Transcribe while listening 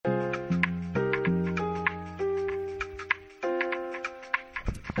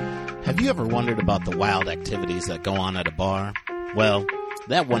Have you ever wondered about the wild activities that go on at a bar? Well,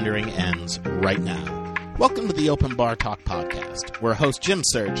 that wondering ends right now. Welcome to the Open Bar Talk podcast, where host Jim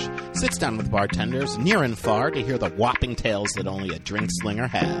Search sits down with bartenders near and far to hear the whopping tales that only a drink slinger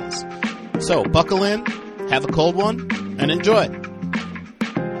has. So buckle in, have a cold one, and enjoy.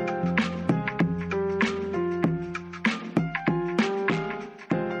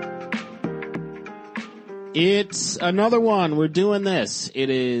 It's another one. We're doing this. It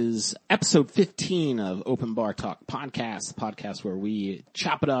is episode 15 of Open Bar Talk podcast, the podcast where we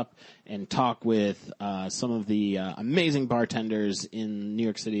chop it up and talk with some of the amazing bartenders in New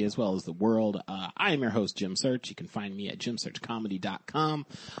York City as well as the world. I am your host, Jim Search. You can find me at jimsearchcomedy.com.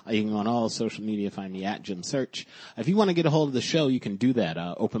 You can go on all social media, find me at Jim Search. If you want to get a hold of the show, you can do that.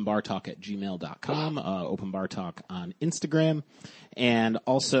 openbartalk@gmail.com, Open Bar Talk on Instagram. And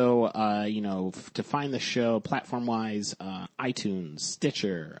also, to find the show platform-wise, iTunes,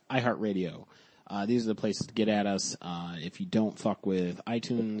 Stitcher, iHeartRadio. These are the places to get at us. If you don't fuck with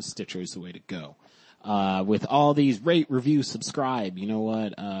iTunes, Stitcher is the way to go. With all these rate, review, subscribe, you know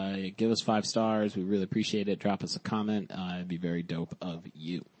what? Give us 5 stars. We really appreciate it. Drop us a comment. It'd be very dope of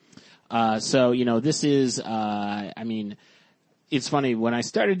you. This is, it's funny, when I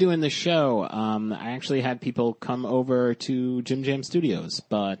started doing this show, I actually had people come over to Jim Jam Studios,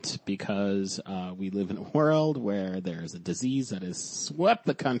 but because we live in a world where there's a disease that has swept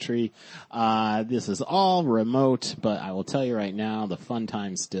the country, this is all remote, but I will tell you right now, the fun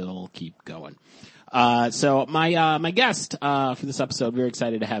times still keep going. So my guest, for this episode, very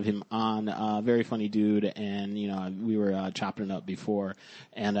excited to have him on, very funny dude, and, we were, chopping it up before,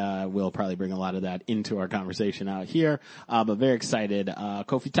 and, we'll probably bring a lot of that into our conversation out here, but very excited.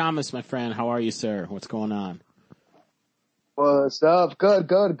 Kofi Thomas, my friend, how are you, sir? What's going on? What's up? Good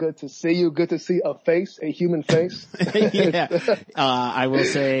to see you. Good to see a human face. Yeah. I will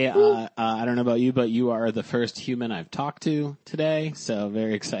say, I don't know about you, but you are the first human I've talked to today, so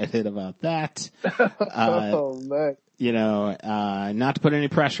very excited about that. Oh, man. Not to put any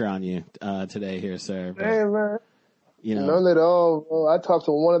pressure on you, today here, sir. But, hey, man. None at all. Well, I talked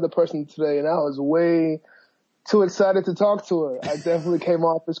to one other person today, and I was way too excited to talk to her. I definitely came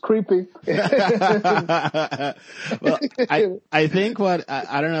off as creepy. Well, I think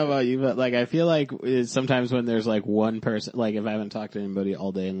I don't know about you, but I feel like sometimes when there's one person, if I haven't talked to anybody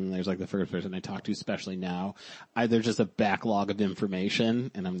all day and there's the first person I talk to, especially now, there's just a backlog of information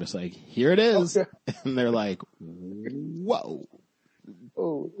and I'm just here it is. Okay. And they're whoa.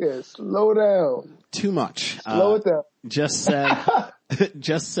 Oh, yeah, slow down. Too much. Slow it down. Just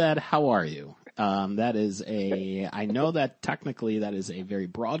said, how are you? I know that technically that is a very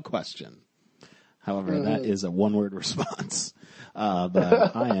broad question. However, that is a one-word response.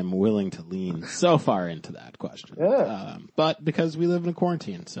 But I am willing to lean so far into that question. Yeah. But because we live in a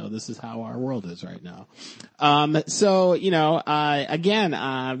quarantine, so this is how our world is right now. Again,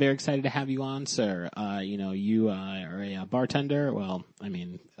 very excited to have you on, sir. You are a bartender. Well,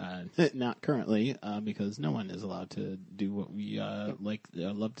 not currently, because no one is allowed to do what we,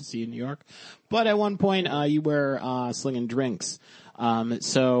 love to see in New York. But at one point, you were, slinging drinks.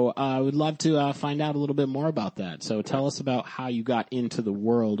 So I would love to find out a little bit more about that. So tell us about how you got into the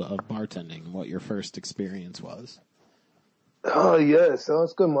world of bartending and what your first experience was. Oh, yeah,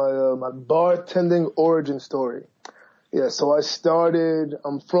 sounds good. My bartending origin story. Yeah, so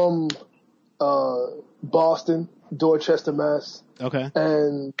I'm from Boston, Dorchester, Mass. Okay.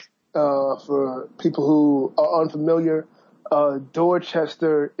 And for people who are unfamiliar,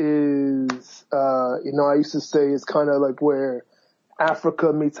 Dorchester is, I used to say it's kind of where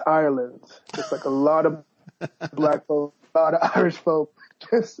Africa meets Ireland. It's a lot of black folk, a lot of Irish folk,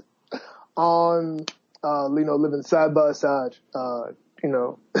 just on, living side by side,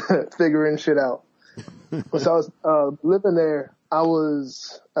 figuring shit out. So I was living there. I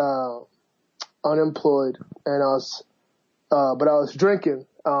was unemployed, and but I was drinking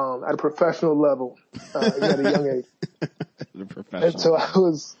at a professional level at a young age. And so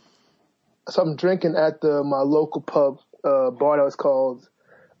I'm drinking at my local pub. Bar that was called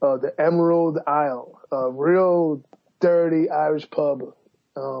the Emerald Isle, a real dirty Irish pub.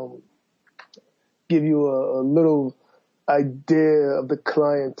 Give you a little idea of the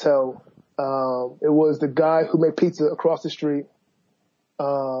clientele. It was the guy who made pizza across the street,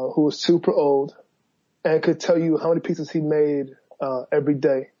 who was super old and could tell you how many pizzas he made every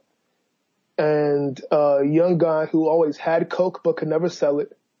day. And a young guy who always had Coke but could never sell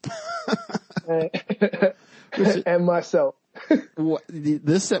it. And myself.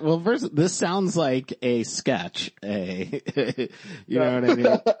 This sounds like a sketch, you know what I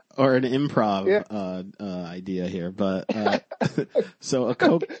mean, or an improv idea here. But so a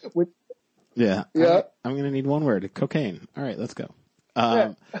Coke Yeah. Yeah. I'm going to need one word. Cocaine. All right, let's go.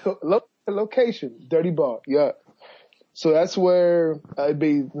 Yeah. Location, Dirty Bar. Yeah. So that's where it'd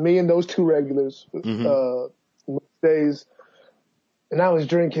be me and those two regulars, most days. And I was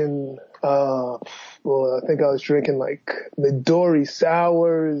drinking, I think I was drinking like Midori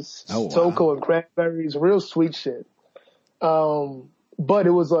sours, Toko and cranberries, real sweet shit. But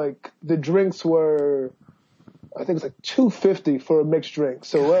it was like, the drinks were, I think it's like $2.50 for a mixed drink.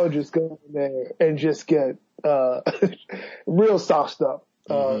 So I'll just go in there and just get, real sauced up,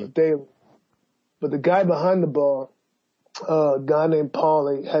 daily. But the guy behind the bar, a guy named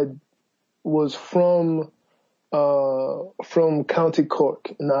Paulie was from County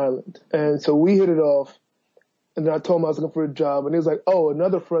Cork in Ireland. And so we hit it off, and then I told him I was looking for a job, and he was like, oh,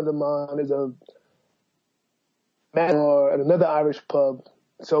 another friend of mine is a manager at another Irish pub.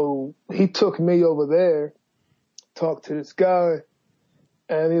 So he took me over there, talked to this guy,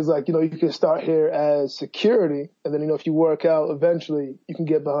 and he was like, you can start here as security, and then, if you work out, eventually you can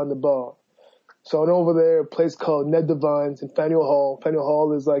get behind the bar. So I went over there, a place called Ned Devine's in Faneuil Hall. Faneuil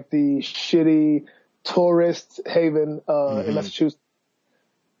Hall is like the shitty tourist haven in Massachusetts.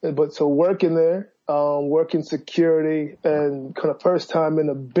 But so working there, working security, and kind of first time in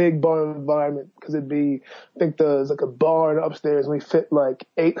a big bar environment, because I think there's like a bar upstairs, and we fit like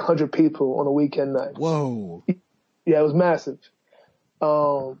 800 people on a weekend night. Whoa. Yeah, it was massive.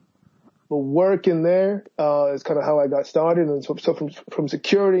 But working there is kind of how I got started. And so from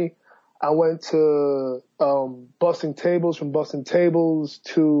security, I went to bussing tables, from bussing tables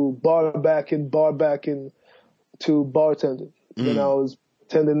to bar backing to bartending. And I was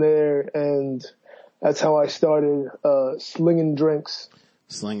tending there, and that's how I started slinging drinks.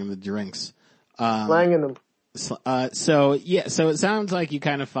 Slinging the drinks. Slanging them. So it sounds like you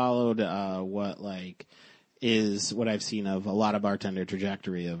kind of followed what is what I've seen of a lot of bartender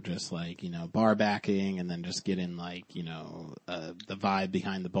trajectory of just bar backing, and then just getting the vibe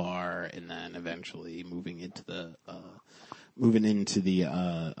behind the bar, and then eventually moving into the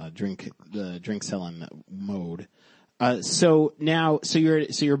drink selling mode. So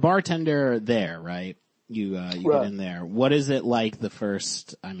you're a bartender there, right? You right. Get in there. What is it like the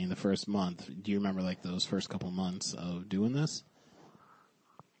first month? Do you remember those first couple months of doing this?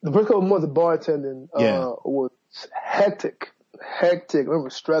 The first couple months of bartending was hectic. It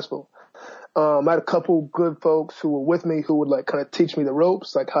was stressful. I had a couple good folks who were with me who would kind of teach me the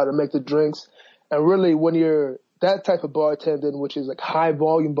ropes, how to make the drinks. And really, when you're that type of bartending, which is high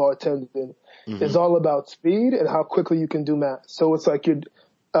volume bartending, is all about speed and how quickly you can do math. So it's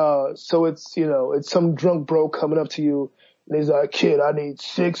it's some drunk bro coming up to you, and he's like, "Kid, I need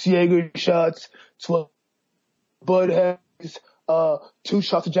 6 Jaeger shots, 12 Bud Heads, 2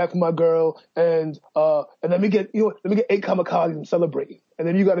 shots of Jack for my girl, and let me get 8 kamikazes and celebrate." And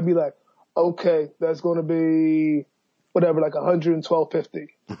then you got to be like, "Okay, that's going to be whatever, $112.50."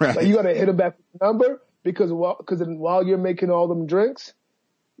 Right. You got to hit him back with the number, because while you're making all them drinks,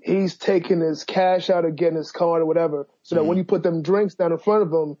 he's taking his cash out or getting his card or whatever, so that when you put them drinks down in front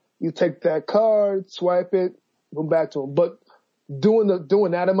of him, you take that card, swipe it, go back to him. But doing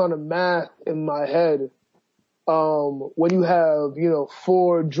that amount of math in my head, when you have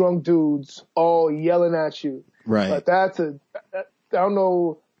 4 drunk dudes all yelling at you, right? I don't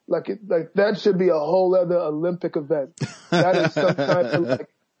know, that should be a whole other Olympic event. That is some kind of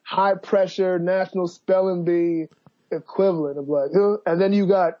high pressure national spelling bee equivalent of and then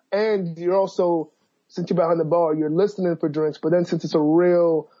you're also, since you're behind the bar, you're listening for drinks, but then since it's a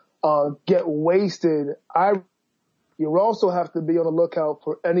real get wasted, you also have to be on the lookout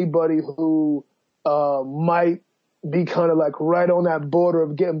for anybody who might be kind of right on that border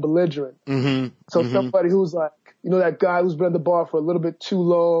of getting belligerent. So somebody who's that guy who's been at the bar for a little bit too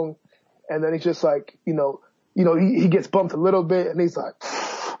long, and then he's just he gets bumped a little bit, and he's like,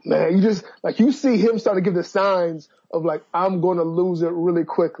 man, you just you see him start to give the signs of I'm going to lose it really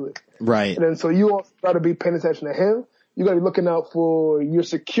quickly. Right. And then so you also got to be paying attention to him. You got to be looking out for your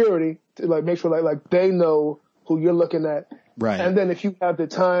security to make sure they know who you're looking at. Right. And then if you have the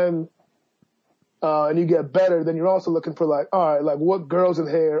time, and you get better, then you're also looking for all right, what girls in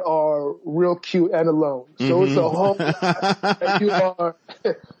here are real cute and alone. So it's a whole that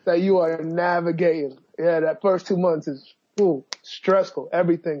you are navigating. Yeah, that first 2 months is stressful.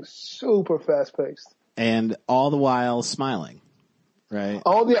 Everything's super fast paced. And all the while smiling, right?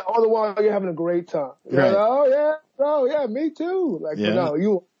 All the while you're having a great time. You're right. Oh yeah, me too. But no,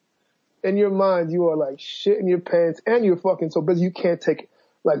 you, in your mind, you are shitting your pants, and you're fucking so busy you can't take it.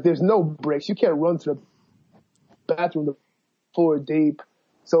 There's no breaks. You can't run to the bathroom to 4 deep.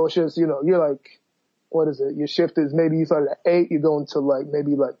 So it's just, you're what is it? Your shift is maybe you started at 8, you're going to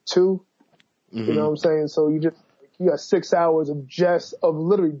maybe 2. You know what I'm saying? So you got 6 hours of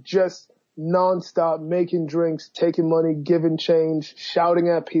literally just nonstop making drinks, taking money, giving change, shouting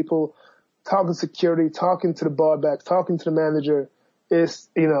at people, talking to security, talking to the bar back, talking to the manager. It's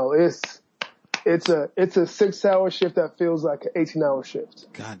a 6 hour shift that feels like an 18-hour shift.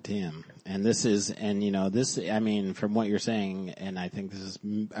 God damn. And I mean, from what you're saying, and I think this is,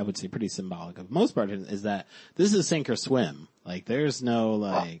 I would say pretty symbolic of most bartenders, is that this is sink or swim. Like, there's no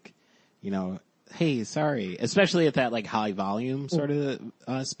like, hey, sorry, especially at that like high volume sort of,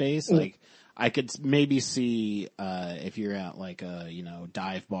 space. Like, I could maybe see, if you're at like a,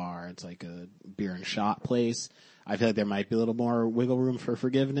 dive bar, it's like a beer and shot place. I feel like there might be a little more wiggle room for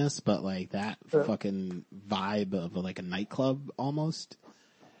forgiveness, but like that fucking vibe of like a nightclub almost.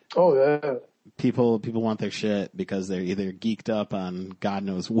 Oh yeah. People want their shit because they're either geeked up on God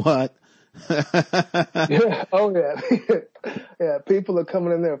knows what. Yeah. Oh yeah. Yeah. People are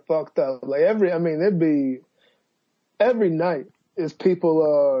coming in there fucked up. Like there'd be every night is people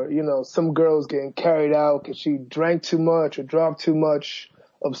are, some girls getting carried out because she drank too much or dropped too much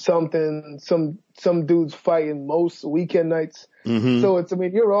of something. Some dudes fighting most weekend nights. Mm-hmm. So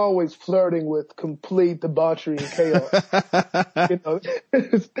you're always flirting with complete debauchery and chaos.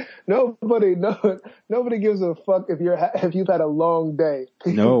 Nobody gives a fuck if you've had a long day.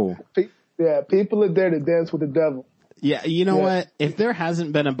 No. Yeah, people are there to dance with the devil. Yeah, you know what? If there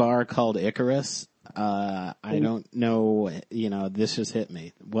hasn't been a bar called Icarus, I don't know, this just hit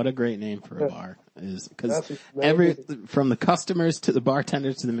me. What a great name for a bar is, because from the customers to the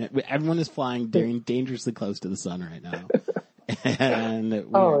bartenders to everyone is flying dangerously close to the sun right now. And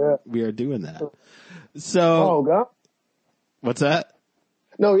we are doing that. So, oh God, what's that?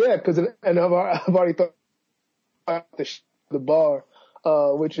 No, yeah, because I've already thought about the bar,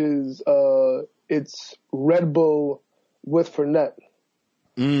 which is it's Red Bull with Fernet.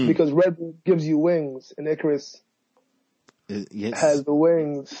 Because Red Bull gives you wings, and Icarus has the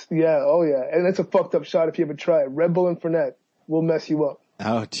wings. Yeah, oh yeah, and it's a fucked up shot if you ever try it. Red Bull and Fernet will mess you up.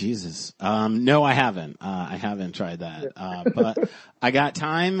 Oh Jesus! No, I haven't. I haven't tried that. But I got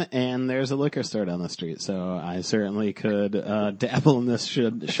time, and there's a liquor store down the street, so I certainly could dabble in this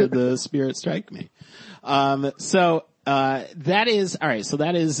should the spirit strike me. So that is all right. So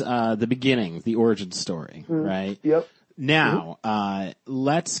that is the beginning, the origin story, right? Yep. Now,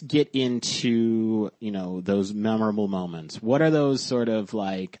 let's get into, those memorable moments. What are those sort of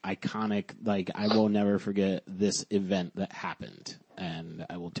like iconic, like I will never forget this event that happened? And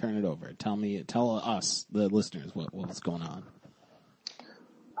I will turn it over. Tell us, the listeners, what's going on.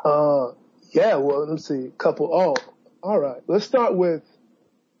 Yeah, well, let's see, all right. Let's start with,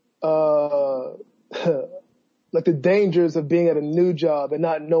 like the dangers of being at a new job and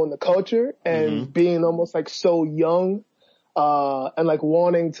not knowing the culture and being almost like so young, and like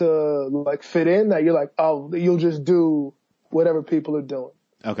wanting to like fit in that you're like, oh, you'll just do whatever people are doing.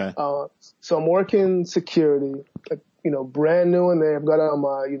 Okay. So I'm working security, like, brand new in there. I've got on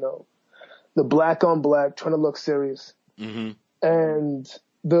my, the black on black, trying to look serious. Mm-hmm. And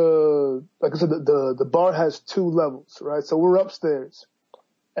like I said, the bar has 2 levels, right? So we're upstairs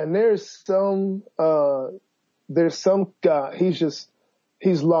and there's some guy,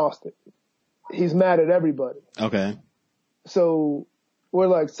 he's lost it. He's mad at everybody. Okay. So we're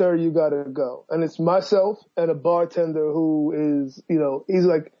like, sir, you gotta go. And it's myself and a bartender who is, he's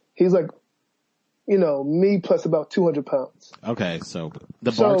like, me plus about 200 pounds. Okay. So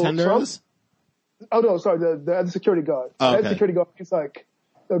the bartender is? Oh no, sorry, the security guard. Oh, okay. The security guard, he's like,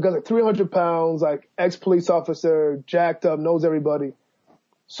 the guy's like 300 pounds, like ex-police officer, jacked up, knows everybody.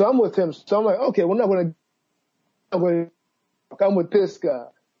 So I'm with him. So I'm like, okay, we're not going to, I'm with this guy.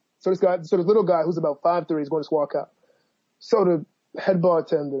 So this little guy who's about 5'3" is going to just walk out. So the head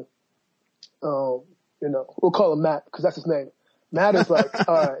bartender, we'll call him Matt because that's his name. Matt is like,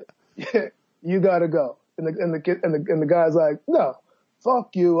 all right, you gotta go. And the guy's like, no,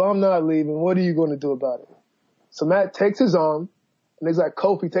 fuck you. I'm not leaving. What are you going to do about it? So Matt takes his arm and he's like,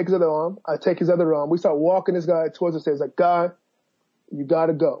 Kofi, take his other arm. I take his other arm. We start walking this guy towards the stairs. Like, guy, you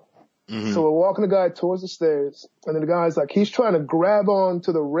gotta go. Mm-hmm. So we're walking the guy towards the stairs, and then the guy's like, he's trying to grab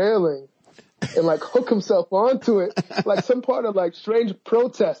onto the railing and like hook himself onto it, like some part of like strange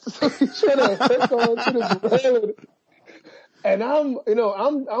protest. So he's trying to hook onto this railing. And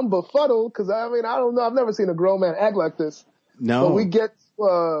I'm befuddled because I don't know. I've never seen a grown man act like this. No. But we get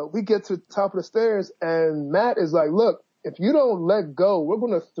to the top of the stairs, and Matt is like, look, if you don't let go, we're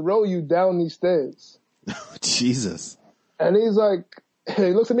going to throw you down these stairs. Jesus. And he's like, he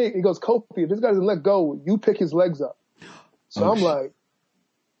looks at me, he goes, Kofi, if this guy doesn't let go, you pick his legs up. So I'm like,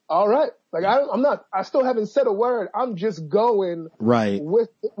 all right. Like, I still haven't said a word. I'm just going right with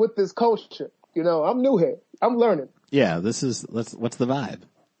this culture. I'm new here. I'm learning. Yeah, what's the vibe?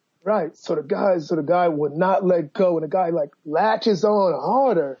 Right. So the guy would not let go, and the guy like latches on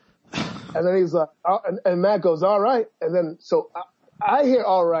harder, and then he's like, and Matt goes, all right, and then so I hear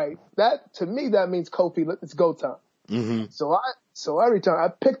all right. That to me that means Kofi, it's go time. Mm-hmm. So I reach out, I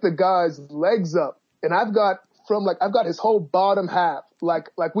pick the guy's legs up, and I've got his whole bottom half, like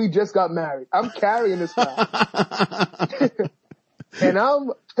we just got married. I'm carrying this guy. And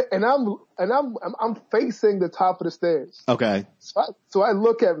I'm facing the top of the stairs. Okay. So I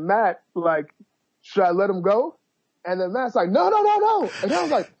look at Matt like, should I let him go? And then Matt's like, no. And I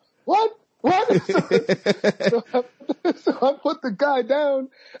was like, what? So I put the guy down,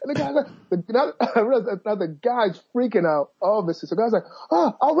 and the guy's like, I realized now the guy's freaking out, obviously. So the guy's like,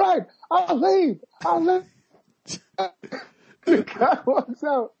 oh, all right, I'll leave. The guy walks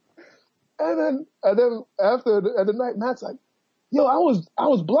out. And then after the night, Matt's like, yo, I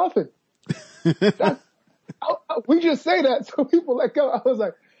was bluffing. We just say that so people let go. I was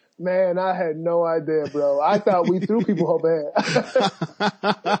like, man, I had no idea, bro. I thought we threw people over here.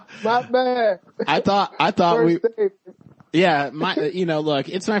 My bad. I thought First day. Yeah, look,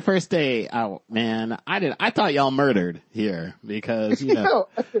 it's my first day out, man. I thought y'all murdered here because,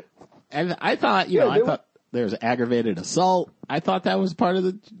 and I thought, I thought there was aggravated assault. I thought that was part of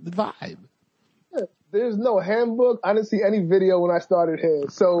the vibe. There's no handbook. I didn't see any video when I started here.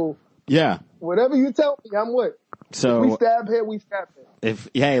 So yeah, whatever you tell me, I'm with. So if we stab here, we stab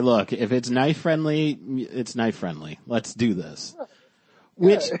here. Look, if it's knife friendly, it's knife friendly. Let's do this.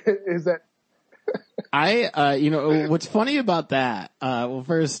 Which is that? What's funny about that,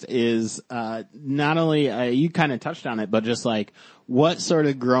 first is, not only, you kind of touched on it, but just like, what sort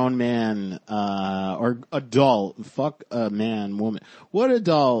of grown man, or adult, fuck a man, woman, what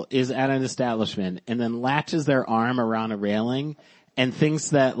adult is at an establishment and then latches their arm around a railing and thinks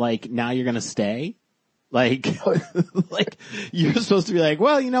that like, now you're gonna stay? Like, you're supposed to be like,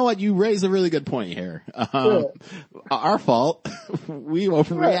 well, you know what? You raise a really good point here. Our fault. We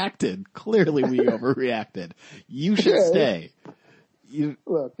overreacted. Clearly we overreacted. You should stay.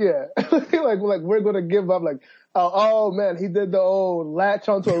 Look, like we're gonna give up like, oh man, he did the old latch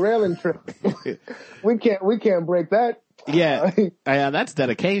onto a railing trick. we can't break that. Yeah, that's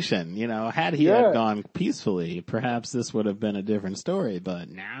dedication. Had he had gone peacefully, perhaps this would have been a different story. But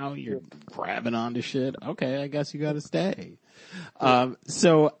now you're grabbing onto shit. Okay, I guess you got to stay.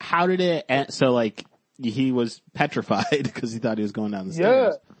 So how did it end? So like he was petrified because he thought he was going down the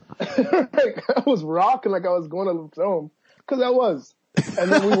stairs. Yeah, I was rocking like I was going to film because I was,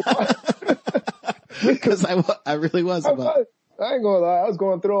 and then we because I really was. I ain't gonna lie, I was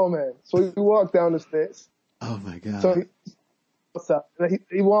going through him, man. So we walked down the stairs. Oh my God. So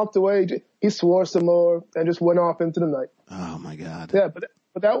he walked away, he swore some more and just went off into the night. Oh my God. Yeah, but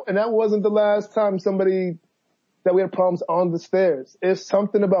that wasn't the last time that we had problems on the stairs. It's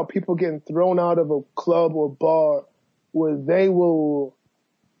something about people getting thrown out of a club or bar where they will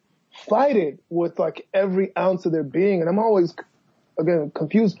fight it with like every ounce of their being. And I'm always, again,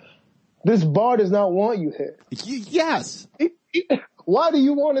 confused. This bar does not want you here. Yes. Why do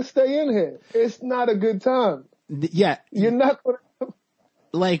you want to stay in here? It's not a good time. Yeah. You're not going to.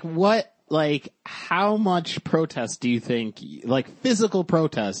 How much protest do you think, like physical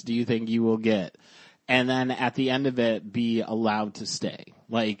protest, do you think you will get? And then at the end of it, be allowed to stay?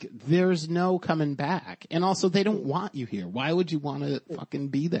 Like, there's no coming back. And also, they don't want you here. Why would you want to fucking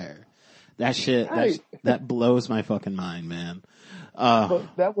be there? That shit, that blows my fucking mind, man. But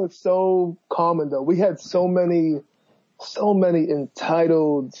that was so common, though. We had so many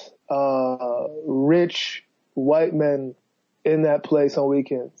entitled, rich white men in that place on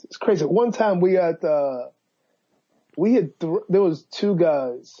weekends. It's crazy. One time there was two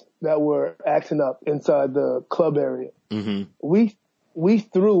guys that were acting up inside the club area. Mm-hmm. We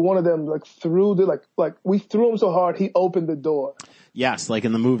threw one of them we threw him so hard he opened the door. Yes, like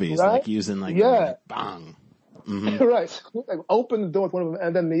in the movies, right? Like using bang. Mm-hmm. Right. Like opened the door with one of them,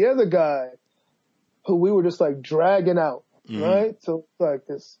 and then the other guy who we were just like dragging out. Mm-hmm. Right? So like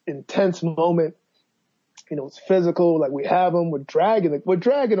this intense moment, it's physical, like we have him, we're dragging a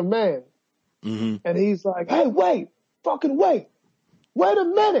man. Mm-hmm. And he's like, hey, wait a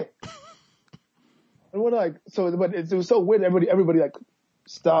minute. And we're like, but it was so weird. Everybody like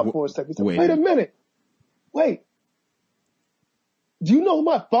stopped for a second. He's like, wait a minute. Wait. Do you know who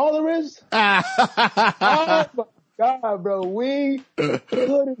my father is? Oh my God, bro. We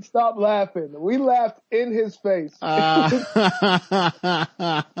couldn't stop laughing. We laughed in his face.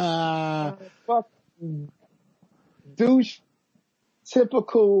 Douche,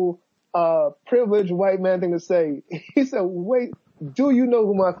 typical, privileged white man thing to say. He said, wait, do you know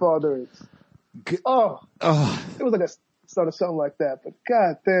who my father is? Oh, Oh, it was like a sort of something like that, but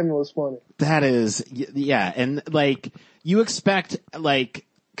god damn, it was funny. that is, yeah. And like, you expect, like,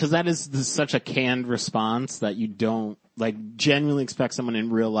 cause that is such a canned response that you don't, like, genuinely expect someone in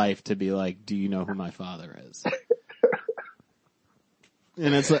real life to be like, do you know who my father is?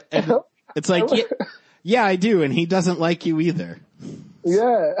 And it's like, yeah, I do. And he doesn't like you either.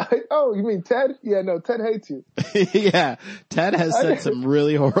 Yeah. Oh, you mean Ted? Yeah, no, Ted hates you. Yeah. Ted has said some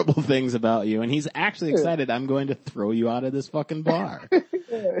really horrible things about you, and he's actually excited. I'm going to throw you out of this fucking bar.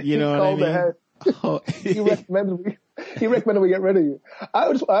 Yeah, You know what I mean? Oh. He recommended we get rid of you.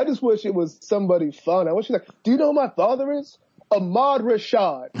 I just wish it was somebody fun. I wish he's like, do you know who my father is? Ahmad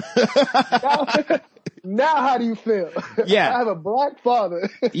Rashad. Now how do you feel? Yeah. I have a black father.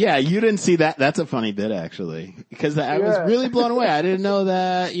 Yeah, you didn't see that. That's a funny bit, actually. Because I was really blown away. I didn't know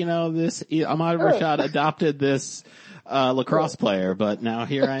that, this Ahmad Rashad adopted this lacrosse player, but now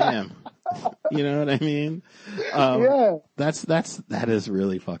here I am. You know what I mean? Yeah. That is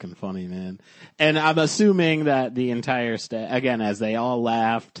really fucking funny, man. And I'm assuming that the entire again, as they all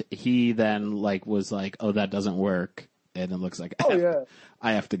laughed, he then was like, oh, that doesn't work. And it looks like,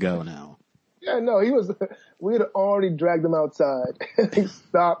 I have to go now. Yeah, no, we had already dragged him outside. He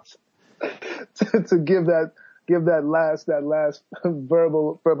stopped to give that last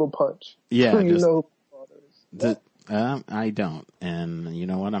verbal punch. Yeah. You know who I don't. And you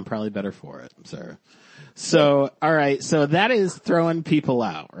know what? I'm probably better for it, sir. So, all right. So that is throwing people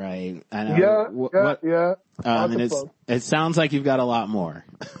out, right? I know. Yeah. And it sounds like you've got a lot more.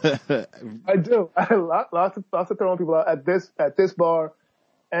 I do. I had lots of throwing people out at this bar,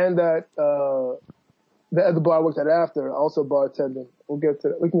 and at the other bar I worked at after, also bartending. We can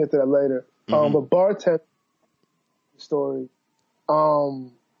get to that later. Mm-hmm. But bartending story,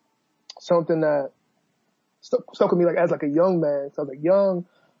 something that stuck with me as a young man. So I was young,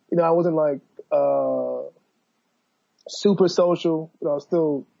 I wasn't super social, but I was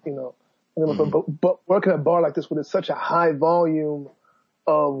still, but working at a bar like this with such a high volume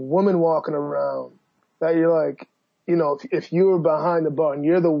of women walking around that you're like, if you're behind the bar and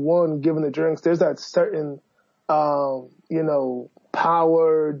you're the one giving the drinks, there's that certain,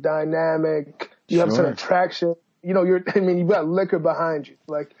 power dynamic. You have some attraction. You've got liquor behind you.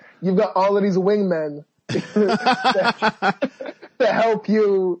 You've got all of these wingmen to help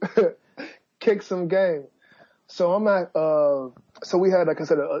you kick some game. So I'm at, so we had, like I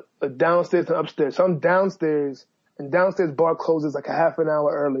said, a downstairs and upstairs. So I'm downstairs, and downstairs bar closes a half an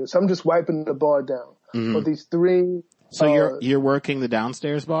hour earlier. So I'm just wiping the bar down. Mm-hmm. But these three. So you're working the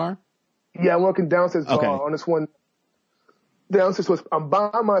downstairs bar? Yeah, I'm working downstairs bar on this one. Downstairs, I'm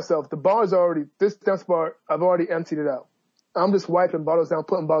by myself. The bar's this downstairs bar, I've already emptied it out. I'm just wiping bottles down,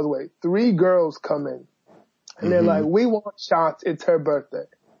 putting bottles away. 3 girls come in, and they're like, we want shots. It's her birthday.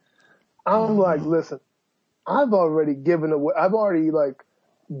 I'm like, listen, I've already given away. I've already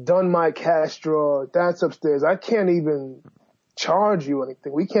done my cash draw. That's upstairs. I can't even charge you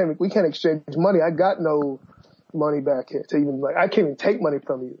anything. We can't exchange money. I got no money back here to even I can't even take money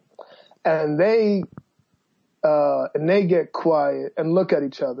from you. And they get quiet and look at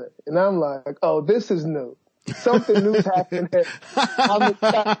each other. And I'm like, oh, this is new. Something new's happening here.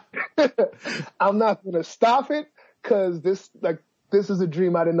 I'm not going to stop it because this is a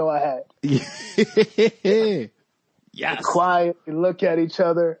dream I didn't know I had. Yes. Quiet and look at each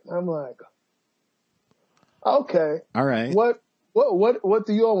other. I'm like, okay. All right. What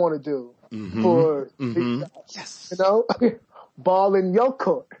do you all want to do for these shots? Yes. Ball in your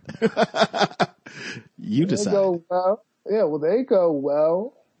court. You decide. They go,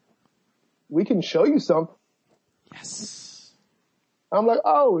 well, we can show you something. Yes. I'm like,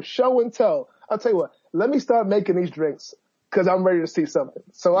 oh, show and tell. I'll tell you what, let me start making these drinks because I'm ready to see something.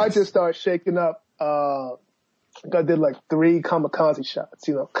 So I just started shaking up, I did 3 kamikaze shots,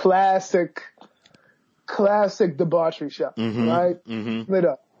 classic debauchery shots, right? Mm-hmm. Lit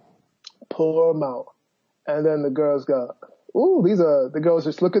up, pour them out. And then the girls go, ooh, the girls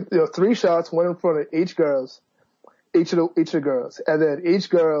just look at, 3 shots, one in front of each of the girls. And then each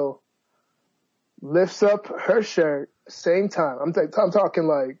girl lifts up her shirt, same time. I'm talking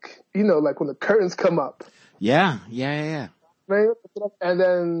when the curtains come up. Yeah. And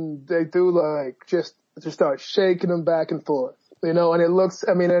then they do just start shaking them back and forth, and it looks,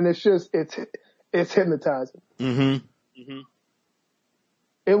 and it's hypnotizing. Mm-hmm. Mm-hmm.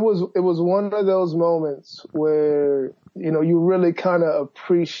 It was one of those moments where, you really kind of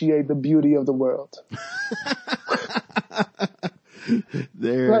appreciate the beauty of the world.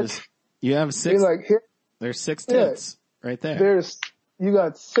 You have 6, here, there's 6 tits right there. You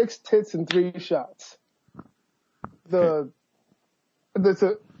got 6 tits and 3 shots.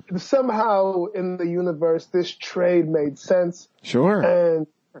 somehow in the universe, this trade made sense. Sure. And,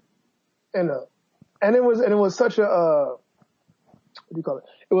 and it was such a, what do you call it?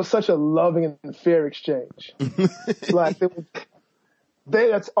 It was such a loving and fair exchange. Like,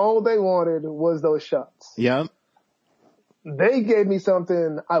 that's all they wanted was those shots. Yep. They gave me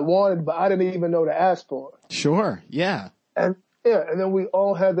something I wanted, but I didn't even know to ask for. Sure. Yeah. And then we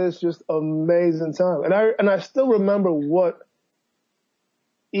all had this just amazing time. And I still remember what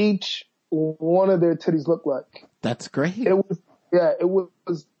each one of their titties looked like. That's great. It was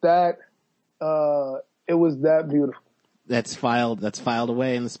that beautiful. That's filed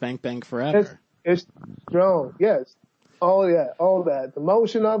away in the spank bank forever. It's strong. Yes. All that. The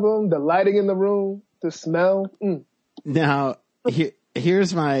motion of them, the lighting in the room, the smell. Now,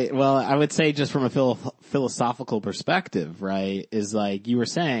 here's I would say just from a philosophical perspective, right, is like you were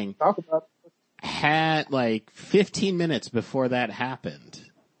saying, talk about it. Had like 15 minutes before that happened,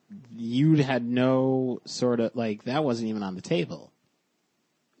 you had no sort of, like, that wasn't even on the table.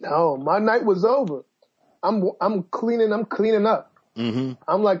 No, my night was over. I'm cleaning up. Mm-hmm.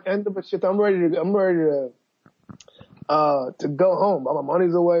 I'm like, end of a shift. I'm ready to go home. My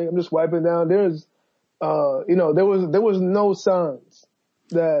money's away. I'm just wiping down. There's, there was no signs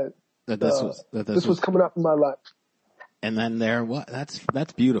that this was coming up in my life. And then that's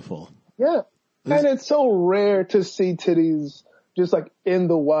beautiful. Yeah. And it's so rare to see titties just like in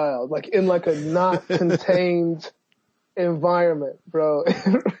the wild, like in like a not contained environment, bro.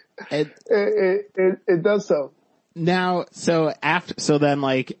 It does so. Now,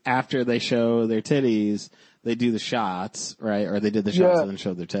 after they show their titties, they do the shots, right? Or they did the shots and then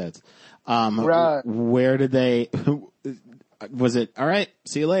showed their tits. Right. Where did was it, all right,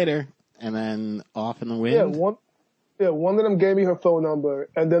 see you later, and then off in the wind? One of them gave me her phone number,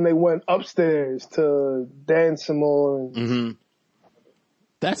 and then they went upstairs to dance some more. Mm-hmm.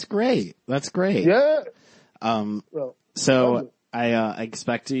 That's great. Yeah. So I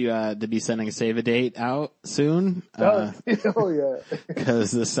expect to be sending a save a date out soon. Oh yeah.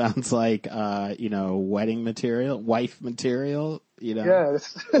 Cause this sounds like, wedding material, wife material, Yeah,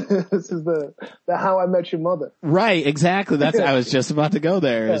 this is the How I Met Your Mother. Right, exactly. I was just about to go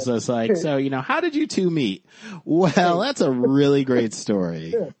there. It's just like, so, how did you two meet? Well, that's a really great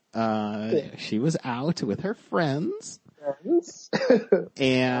story. She was out with her friends.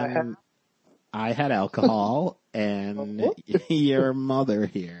 And I had alcohol, and your mother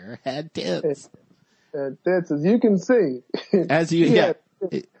here had tits. Tits, as you can see.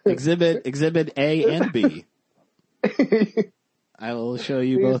 Exhibit A and B. I will show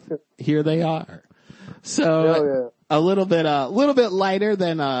you both. Here they are. So a little bit lighter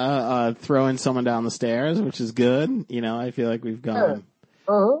than throwing someone down the stairs, which is good. I feel like we've gone.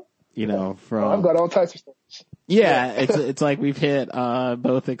 From I've got all types of stuff. Yeah, it's like we've hit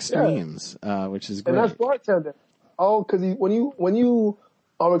both extremes, which is great. And that's bartending. Because when you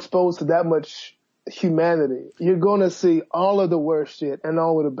are exposed to that much humanity, you're going to see all of the worst shit and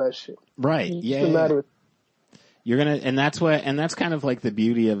all of the best shit. Right. Yeah. You're and that's kind of like the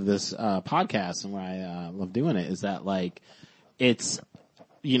beauty of this podcast, and why I love doing it, is that like it's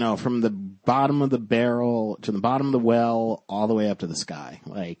from the bottom of the barrel to the bottom of the well, all the way up to the sky.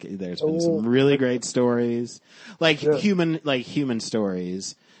 Like there's been some really great stories, like human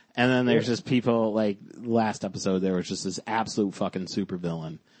stories. And then there's just people, like last episode, there was just this absolute fucking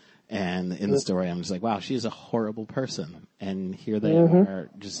supervillain. And in the story, I'm just like, wow, she's a horrible person. And here they are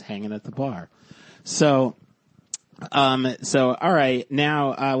just hanging at the bar. So all right.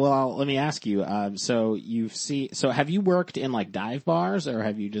 Now, let me ask you, so have you worked in like dive bars, or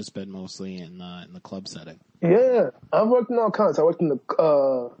have you just been mostly in the club setting? Yeah, I've worked in all kinds. I worked in the,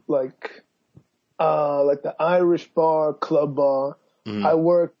 like the Irish bar, club bar. Mm-hmm. I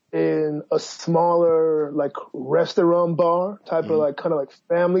worked in a smaller, like restaurant bar type of like, kind of like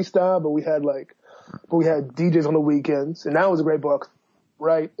family style, but we had DJs on the weekends, and that was a great bar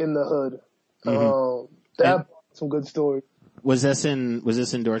right in the hood. Mm-hmm. Some good stories. Was this in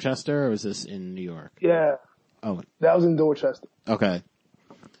Dorchester, or was this in New York? Yeah. Oh. That was in Dorchester. Okay.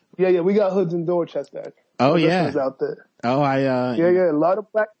 Yeah, we got hoods in Dorchester. Oh, yeah. Out there. Oh, a lot of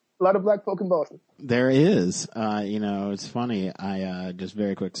black folk in Boston. There is. It's funny. Just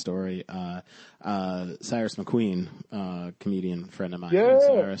very quick story. Cyrus McQueen, comedian friend of mine. Yeah.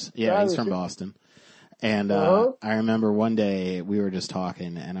 Cyrus. Yeah, he's from Boston. And, I remember one day we were just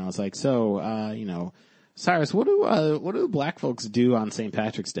talking, and I was like, so, Cyrus, what do black folks do on St.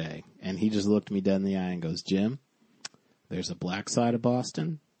 Patrick's Day? And he just looked me dead in the eye and goes, Jim, there's a black side of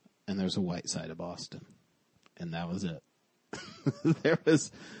Boston and there's a white side of Boston. And that was it.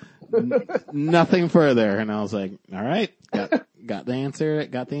 Nothing further. And I was like, all right, got the answer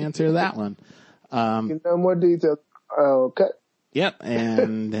to that one. No more details. Okay. Yep.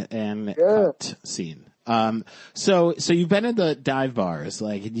 And cut scene. So you've been at the dive bars.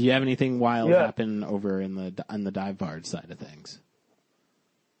 Like, do you have anything wild happen over in the dive bar side of things?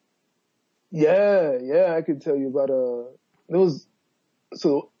 Yeah, I could tell you about, it was,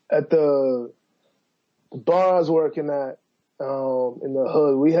 so at the bar I was working at, in the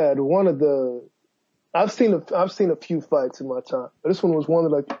hood, we had I've seen a few fights in my time, but this one was one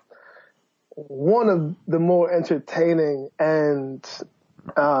of the more entertaining and,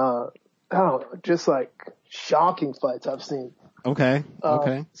 I don't know, just like shocking fights I've seen. Okay.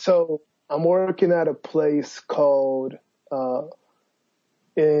 So I'm working at a place called,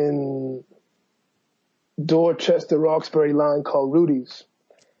 in Dorchester, Roxbury line called Rudy's.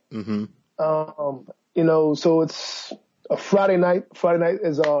 Mm-hmm. So it's a Friday night. Friday night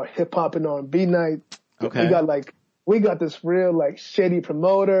is our hip hop and R&B night. Okay. We got this real like shady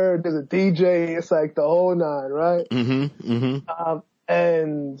promoter. There's a DJ. It's like the whole nine, right? Mm-hmm. Mm-hmm.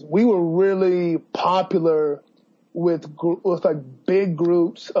 And we were really popular with like big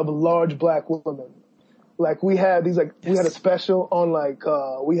groups of large black women. Like we had we had a special on like,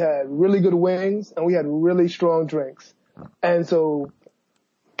 we had really good wings and we had really strong drinks. And so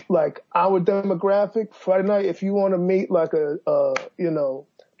like our demographic Friday night, if you want to meet like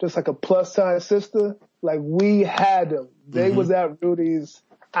just like a plus size sister, like we had them. They was at Rudy's.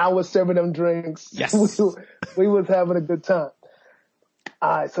 I was serving them drinks. Yes. We was having a good time.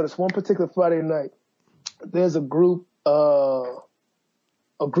 All right. So this one particular Friday night, there's a group of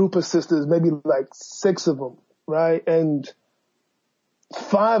sisters, maybe like 6 of them, right? And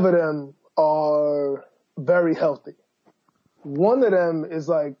 5 of them are very healthy. One of them is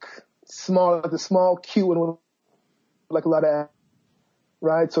like small, like a small, cute, and with like a lot of ass,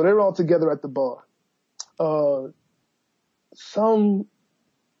 right? So they're all together at the bar. Some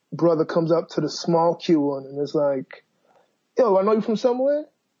brother comes up to the small, cute one and is like, yo, I know you from somewhere?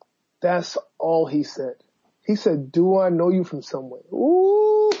 That's all he said. He said, do I know you from somewhere?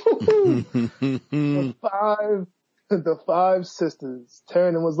 Ooh. The 5 sisters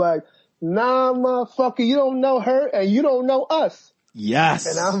turned and was like, nah, motherfucker, you don't know her and you don't know us. Yes.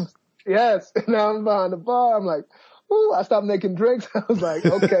 And I'm behind the bar. I'm like, ooh, I stopped making drinks. I was like,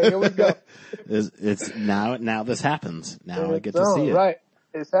 okay, here we go. It's now this happens. Now I get to see it. Right.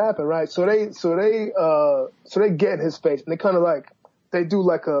 It's happened, right? So they get in his face and they kind of like, they do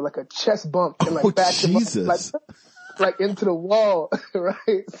like a chest bump and like back Jesus. him up, like into the wall,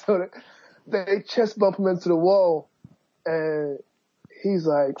 right? So they chest bump him into the wall and he's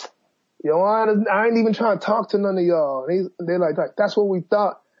like, yo, I ain't even trying to talk to none of y'all. And they're like, that's what we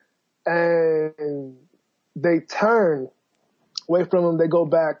thought. And they turn away from him. They go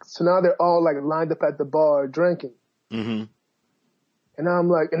back. So now they're all like lined up at the bar drinking. Mm-hmm. And I'm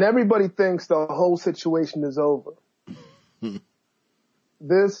like, and everybody thinks the whole situation is over.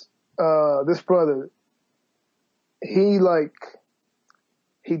 This brother, he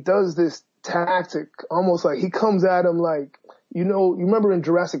does this tactic, almost like he comes at him like, you remember in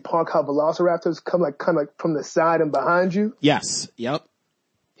Jurassic Park how velociraptors come like kind of like from the side and behind you? Yes. Yep.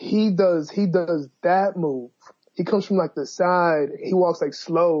 He does that move. He comes from like the side. He walks like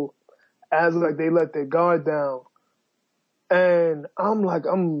slow as like they let their guard down. And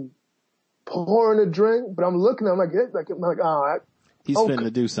I'm pouring a drink, but I'm looking at him like, he's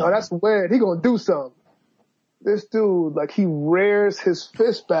finna do something. Oh, that's weird. He gonna do something. This dude, like, he rears his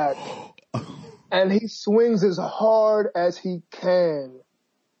fist back and he swings as hard as he can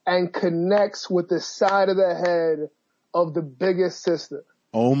and connects with the side of the head of the biggest sister.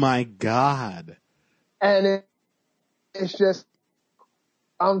 Oh my God. And it's just,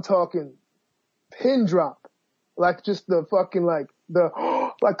 I'm talking pin drop. Like just the fucking like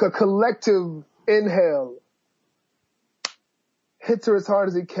a collective inhale. Hits her as hard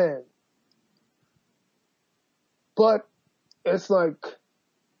as he can. But it's like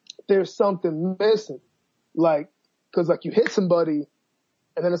there's something missing. Like, cause like you hit somebody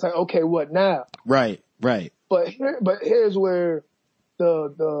and then it's like, okay, what now? Right. But here's where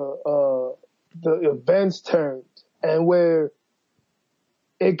the events turned and where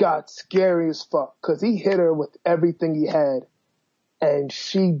it got scary as fuck. Cause he hit her with everything he had and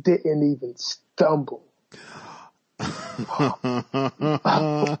she didn't even stumble.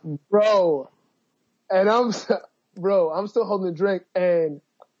 Bro. And I'm still holding the drink and,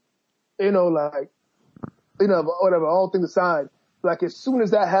 whatever, all things aside, like as soon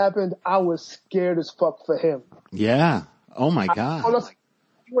as that happened, I was scared as fuck for him. Yeah. Oh my God.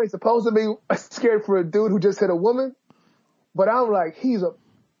 You ain't supposed to be scared for a dude who just hit a woman, but I'm like, he's a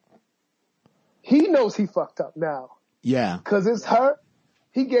he knows he fucked up now. Yeah. Cause it's her.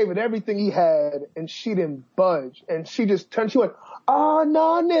 He gave it everything he had and she didn't budge. And she just turned, she went, oh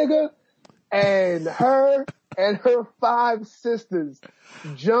no, nigga. And her and her 5 sisters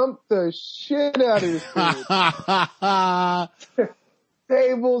jumped the shit out of this dude.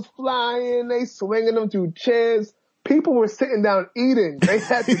 Tables flying, they swinging them through chairs. People were sitting down eating. They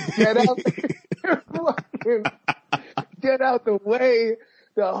had to get out, get out the way.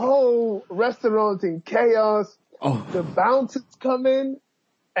 The whole restaurant's in chaos. Oh. The bouncers come in,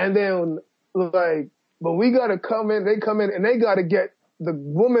 and then like, but we gotta come in. They come in, and they gotta get the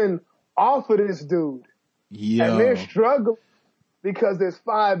woman off of this dude. Yo. And they're struggling because there's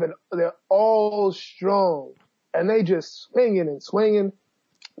 5, and they're all strong, and they just swinging and swinging.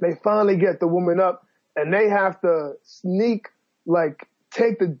 They finally get the woman up, and they have to sneak, like,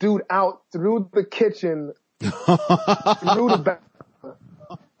 take the dude out through the kitchen, through the back.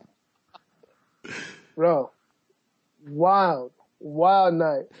 Bro, wild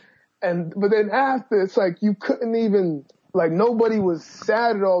night. But then after, it's like you couldn't even, like, nobody was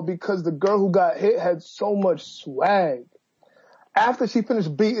sad at all because the girl who got hit had so much swag. After she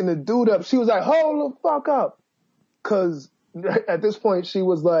finished beating the dude up, she was like, hold the fuck up. Cause at this point she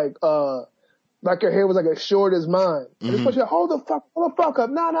was like her hair was like as short as mine. At this point she's like, hold the fuck up.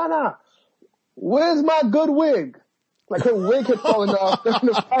 Nah. Where's my good wig? Like her wig had fallen off in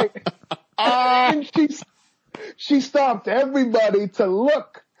the fight. And she stopped everybody to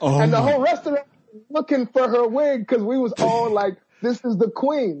look. Oh, and the whole restaurant was looking for her wig because we was all like, this is the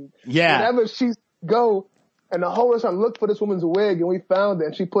queen. Yeah. Whenever she go, and the whole restaurant looked for this woman's wig and we found it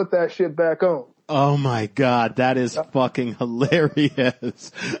and she put that shit back on. Oh my God, that is fucking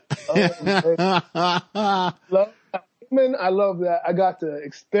hilarious. I love that. I got to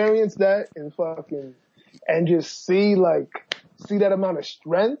experience that and just see that amount of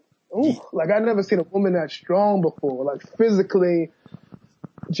strength. Ooh, like I never seen a woman that strong before, like physically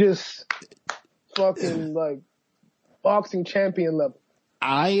just fucking like boxing champion level.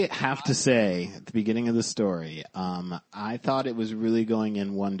 I have to say, at the beginning of the story, I thought it was really going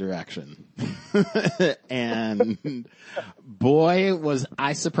in one direction. And boy, was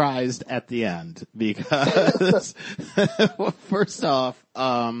I surprised at the end because, well, first off,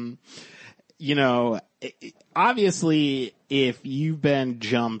 obviously if you've been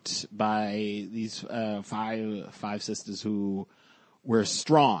jumped by these, five sisters who were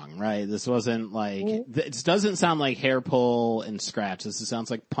strong, right? This wasn't like, it doesn't sound like hair pull and scratch. This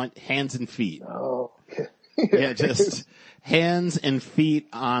sounds like hands and feet. Oh, yeah, just hands and feet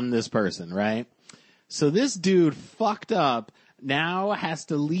on this person, right? So this dude fucked up, now has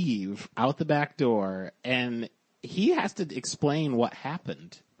to leave out the back door, and he has to explain what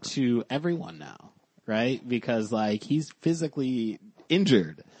happened to everyone now, right? Because like, he's physically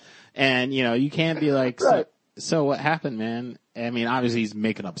injured. And, you can't be like, right. So what happened, man? I mean, obviously he's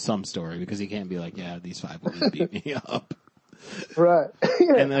making up some story because he can't be like, yeah, these 5 women beat me up. Right.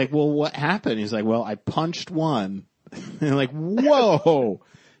 Yeah. And they're like, well, what happened? He's like, well, I punched one. And they're like, whoa.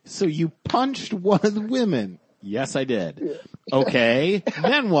 So you punched one of the women? Yes, I did. Yeah. Okay.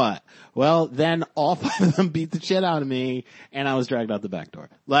 Then what? Well, then all 5 of them beat the shit out of me and I was dragged out the back door.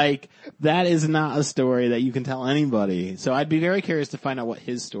 Like, that is not a story that you can tell anybody. So I'd be very curious to find out what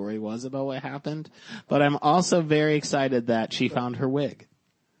his story was about what happened. But I'm also very excited that she found her wig.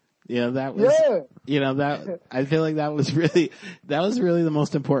 That was, I feel like that was really the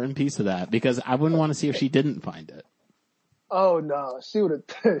most important piece of that because I wouldn't want to see if she didn't find it. Oh no, she'd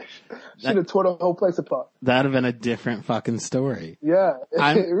have tore the whole place apart. That'd have been a different fucking story. Yeah,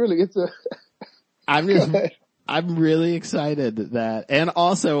 I'm really excited that, and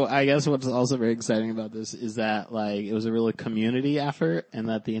also, I guess what's also very exciting about this is that, like, it was a really community effort and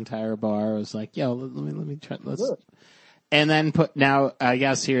that the entire bar was like, yo, let me try, and then I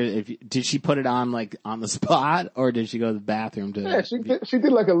guess here, did she put it on, like, on the spot, or did she go to the bathroom to? Yeah, she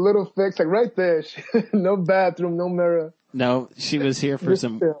did like a little fix, like right there. No bathroom, no mirror. No, she was here for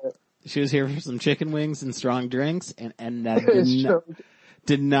some chicken wings and strong drinks, and that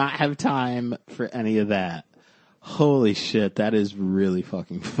did not have time for any of that. Holy shit, that is really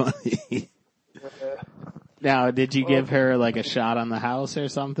fucking funny. Now, did you give her like a shot on the house or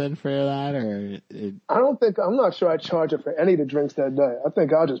something for that, or? I'm not sure I charge her for any of the drinks that day. I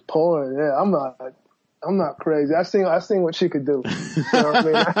think I'll just pour it. Yeah, I'm not crazy. I seen what she could do. You know what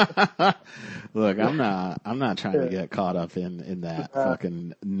I mean? Look, I'm not trying to get caught up in that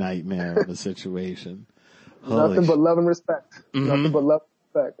fucking nightmare of a situation. Nothing but love and respect. Mm-hmm. Nothing but love.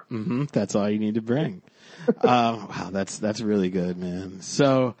 respect. That's all you need to bring. Wow, that's really good, man.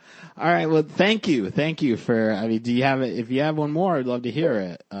 So, all right. Well, thank you for. I mean, if you have one more, I'd love to hear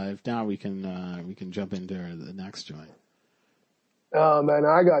it. If not, we can jump into the next joint. Oh man,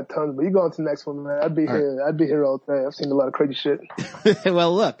 I got tons, but you go on to the next one, man. I'd be here all day. I've seen a lot of crazy shit.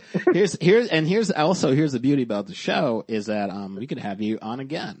 Well, look, here's the beauty about the show is that, we could have you on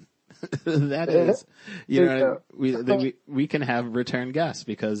again. That is, we can have return guests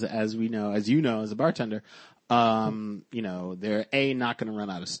because as you know, as a bartender, they're not going to run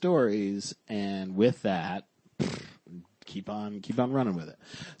out of stories. And with that, keep on running with it.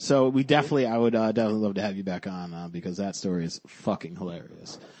 So I would definitely love to have you back on, because that story is fucking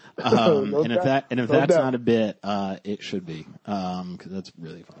hilarious. If that's not a bit, it should be, cause that's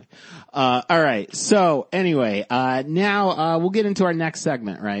really funny. All right. So anyway, now, we'll get into our next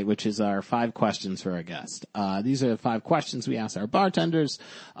segment, right? Which is our 5 questions for our guest. These are the 5 questions we ask our bartenders,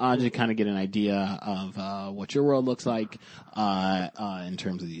 to kind of get an idea of, what your world looks like, in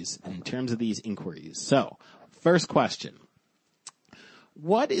terms of these inquiries. So first question.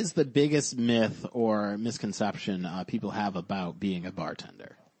 What is the biggest myth or misconception, people have about being a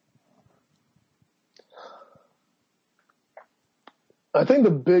bartender? I think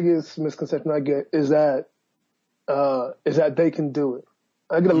the biggest misconception I get is that they can do it.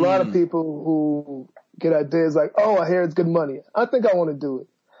 I get a lot of people who get ideas like, oh, I hear it's good money. I think I want to do it.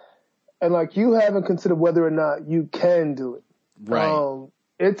 And like, you haven't considered whether or not you can do it. Right.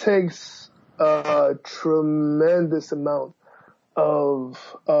 It takes a tremendous amount of,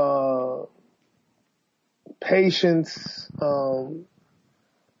 patience.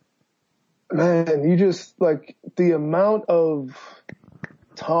 Man, you just like the amount of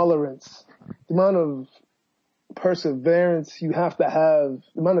tolerance, the amount of perseverance you have to have,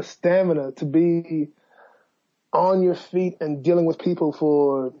 the amount of stamina to be on your feet and dealing with people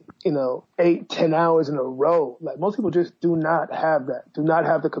for, 8-10 hours in a row. Like most people just do not have that, do not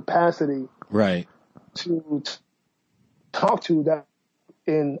have the capacity right to talk to that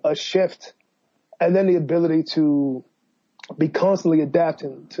in a shift, and then the ability to be constantly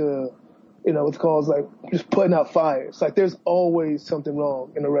adapting to, what's called like just putting out fires. Like there's always something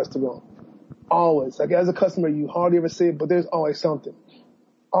wrong in a restaurant. Always. Like as a customer, you hardly ever see it, but there's always something.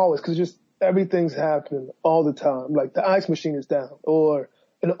 Always. Cause just everything's happening all the time. Like the ice machine is down, or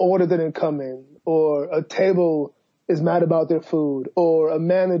an order didn't come in, or a table is mad about their food, or a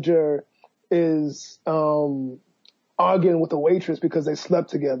manager is, arguing with the waitress because they slept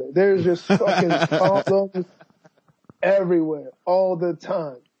together. There's just fucking problems everywhere all the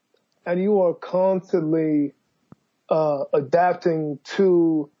time. And you are constantly adapting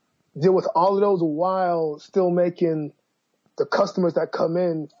to deal with all of those while still making the customers that come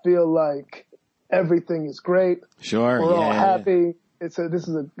in feel like everything is great. Sure. We're all happy. This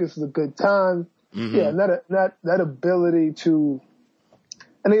is a good time. Mm-hmm. Yeah, and that ability to,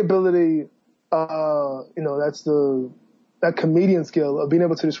 and the ability, that's that comedian skill of being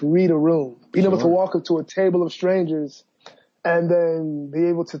able to just read a room, being able to walk up to a table of strangers and then be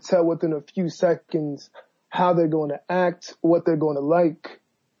able to tell within a few seconds how they're going to act, what they're going to like,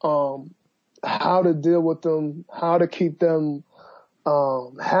 how to deal with them, how to keep them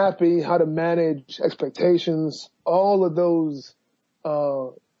happy, how to manage expectations, all of those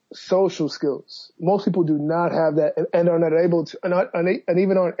social skills. Most people do not have that and are not able to, and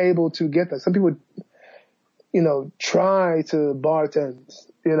even aren't able to get that. Some people, try to bartend,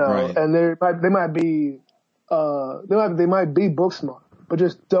 right. and they might be book smart, but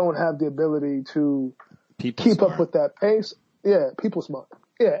just don't have the ability to keep up with that pace. Yeah, people smart.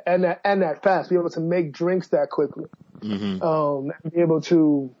 Yeah, and that fast, be able to make drinks that quickly. Mm-hmm. Be able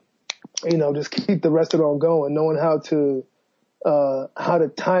to, just keep the restaurant going, knowing how to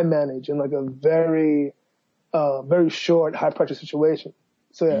time manage in like a very, very short, high pressure situation.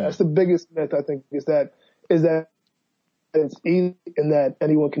 So yeah, that's the biggest myth I think is that it's easy and that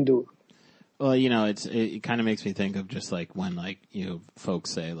anyone can do it. Well, it kind of makes me think of just like when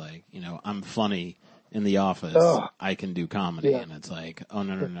folks say like, I'm funny in the office, I can do comedy. Yeah. And it's like, oh,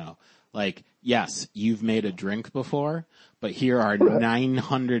 no. Like, yes, you've made a drink before, but here are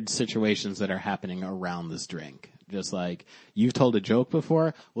 900 situations that are happening around this drink. Just like you've told a joke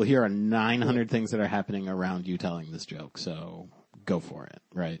before. Well, here are 900 things that are happening around you telling this joke. So go for it.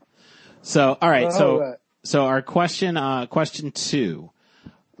 Right. So, all right. So our question 2,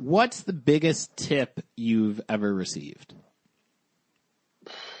 what's the biggest tip you've ever received?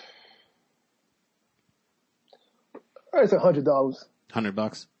 It's $100.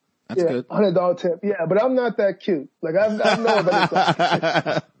 $100? That's good. $100 tip. Yeah, but I'm not that cute. Like I know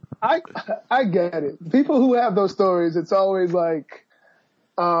that. I get it. People who have those stories, it's always like,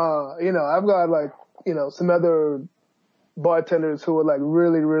 I've got like, some other bartenders who are like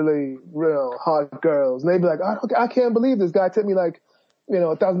really, really real hot girls. And they'd be like, I can't believe this guy tipped me like,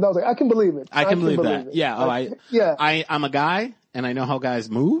 $1,000. Like, I can believe it. I can believe that. It. Yeah. Like, I'm a guy and I know how guys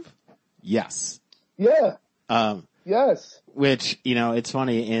move. Yes. Yeah. Yes. Which, it's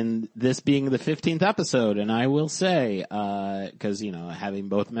funny in this being the 15th episode, and I will say, cause, having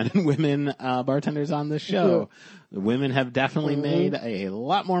both men and women, bartenders on this show, the women have definitely made a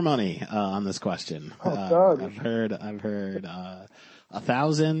lot more money, on this question. Oh, God. I've heard,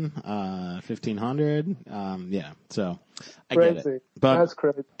 1,000, 1,500. Yeah. So I crazy. get it. But that's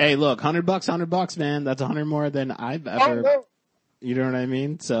crazy. Hey, look, $100, man. That's 100 more than I've ever, no. You know what I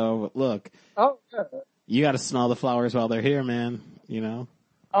mean? So look. Oh, yeah. You got to smell the flowers while they're here, man.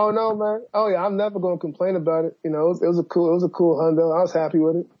 Oh no, man. Oh yeah, I'm never gonna complain about it. It was a cool hundo. I was happy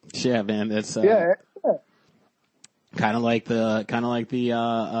with it. Yeah, man. It's yeah. kind of like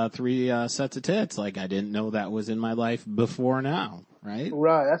the 3 sets of tits. Like I didn't know that was in my life before now, right?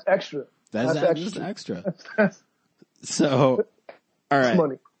 Right. That's extra. That's extra. So, all right.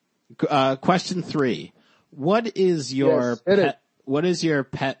 Money. Question 3: What is your What is your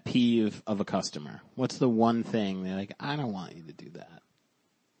pet peeve of a customer? What's the one thing they're like, I don't want you to do that?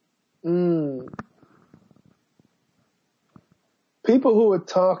 People who are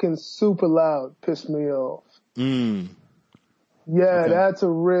talking super loud piss me off. Yeah, okay. That's a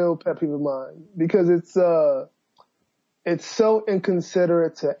real pet peeve of mine because it's so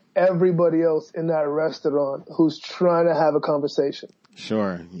inconsiderate to everybody else in that restaurant who's trying to have a conversation.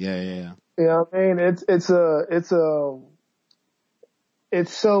 Sure. Yeah. You know what I mean?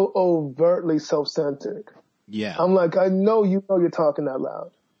 It's so overtly self-centered. Yeah. I'm like, I know you're talking that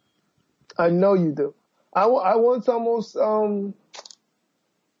loud. I know you do. I once almost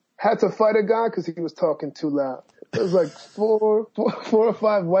had to fight a guy because he was talking too loud. It was like four or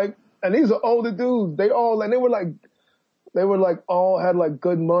five white, and these are older dudes. They were like all had like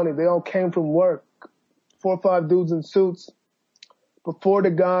good money. They all came from work. 4 or 5 dudes in suits. Before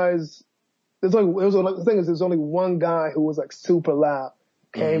the guys, there's only one guy who was like super loud.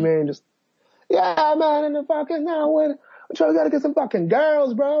 Came in just, yeah, man, in the fucking now we gotta get some fucking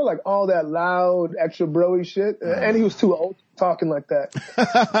girls, bro. Like all that loud, extra broy shit. And he was too old talking like that.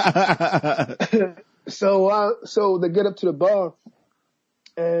 So they get up to the bar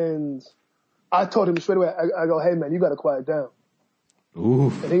and I told him straight away, I go, hey man, you gotta quiet down.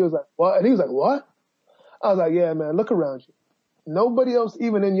 Oof. And he was like, what? And he was like, what? I was like, yeah, man, look around you. Nobody else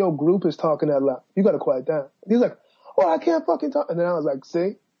even in your group is talking that loud. You gotta quiet down. He's like, well, I can't fucking talk. And then I was like,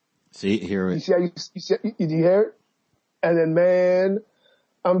 see, hear it. You hear it? And then, man,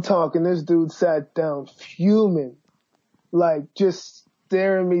 I'm talking, this dude sat down fuming, like just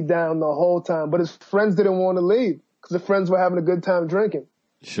staring me down the whole time. But his friends didn't want to leave because the friends were having a good time drinking.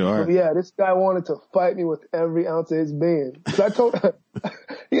 Sure. But yeah, this guy wanted to fight me with every ounce of his being. So I told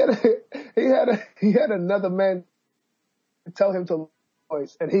he had another man tell him to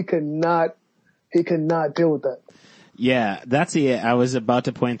voice, and he could not deal with that. Yeah, I was about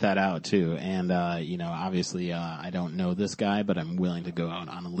to point that out too. And, obviously, I don't know this guy, but I'm willing to go out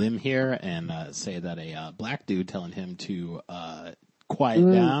on a limb here and, say that a black dude telling him to,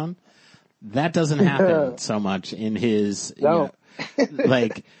 quiet down, that doesn't happen so much in his, if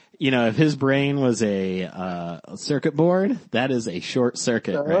his brain was a circuit board, that is a short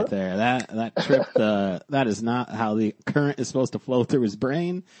circuit right there. That tripped that is not how the current is supposed to flow through his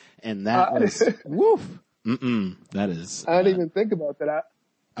brain, and that was woof. That is. I didn't even think about that.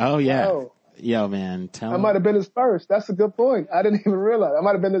 Oh yeah. Oh. Yo man, I might have been his first. That's a good point. I didn't even realize. I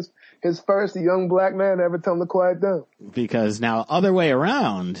might have been his first young black man to ever tell him to quiet down. Because now other way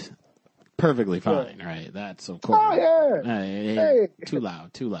around, perfectly fine, right? That's of course. Oh yeah. Hey. Too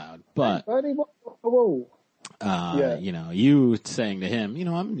loud. But, hey, buddy, whoa. You saying to him, I'm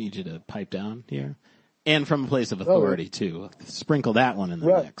gonna need you to pipe down here. And from a place of authority too. Sprinkle that one in the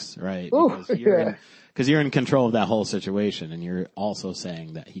mix, right? Because you're in control of that whole situation, and you're also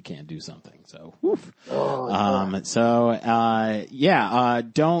saying that he can't do something. So, woof. Don't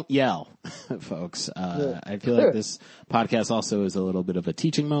yell, folks. I feel like this podcast also is a little bit of a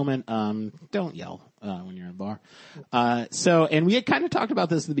teaching moment. Don't yell when you're in a bar. And we had kind of talked about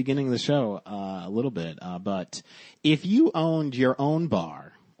this at the beginning of the show a little bit. But if you owned your own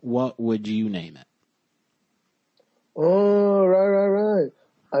bar, what would you name it? Oh, right.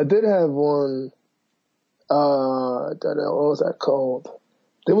 I did have one. What was that called?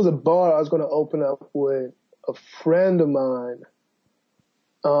 There was a bar I was going to open up with a friend of mine,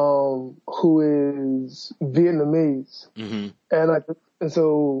 who is Vietnamese. Mm-hmm. And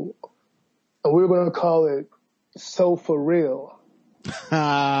so we were going to call it So For Real.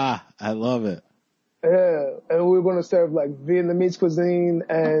 Ah, I love it. Yeah, and we were going to serve like Vietnamese cuisine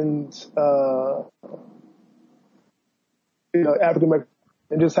and African American,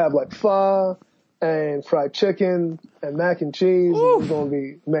 and just have like pho and fried chicken and mac and cheese. Oof. It's going to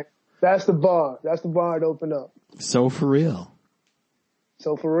be, man, that's the bar. That's the bar to open up. So for real.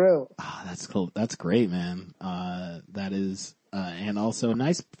 So for real. Oh, that's cool. That's great, man. That is, and also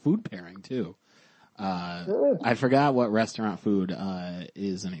nice food pairing too. I forgot what restaurant food,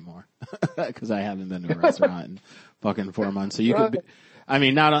 is anymore. Cause I haven't been to a restaurant in fucking 4 months. So you could be,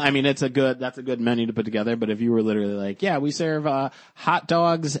 that's a good menu to put together, but if you were literally like, yeah, we serve, hot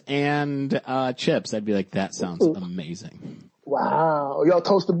dogs and, chips, I'd be like, that sounds amazing. Wow. Y'all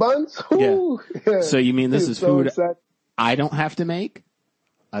toast the buns? Yeah. Ooh, yeah. So you mean this is So food excited. I don't have to make?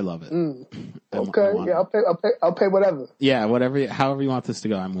 I love it. Okay. Yeah, I'll pay whatever. Yeah, however you want this to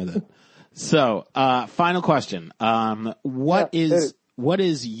go, I'm with it. So, final question. What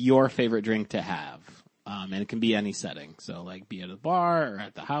is your favorite drink to have? And it can be any setting. So like be at a bar or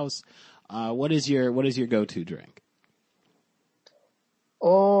at the house. What is your go-to drink?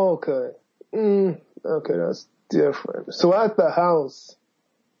 Okay. Okay, that's different. So at the house,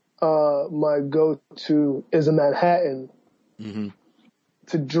 my go-to is a Manhattan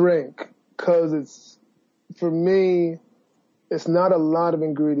to drink, cause for me, it's not a lot of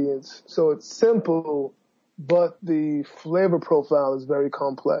ingredients. So it's simple, but the flavor profile is very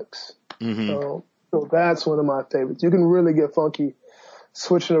complex. So that's one of my favorites. You can really get funky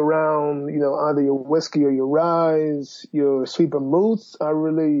switching around, either your whiskey or your rye, your sweet vermouth. I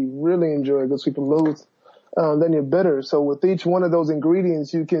really, really enjoy a good sweet vermouth. Then your bitter. So with each one of those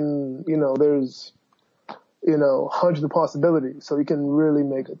ingredients, you can, there's, hundreds of possibilities. So you can really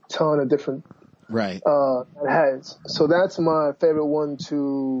make a ton of different, heads. So that's my favorite one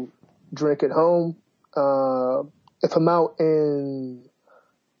to drink at home. If I'm out in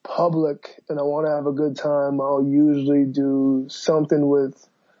public and I want to have a good time, I'll usually do something with,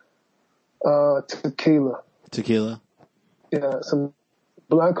 tequila. Tequila? Yeah, some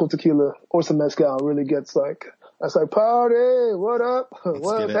Blanco tequila or some mezcal really gets that's like, party, what up?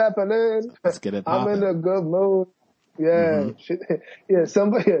 What's happening? Let's get it I'm poppin'. in a good mood. Yeah,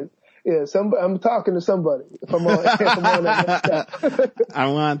 I'm talking to somebody. If I'm on that. I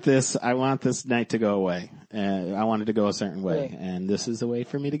want this night to go away. I want it to go a certain way. And this is the way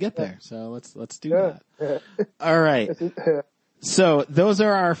for me to get there. So let's do that. All right. So those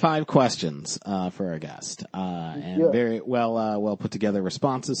are our 5 questions, for our guest. Very well put together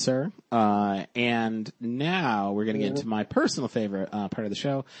responses, sir. And now we're going to get into my personal favorite, part of the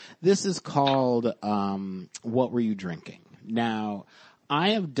show. This is called, What Were You Drinking? Now,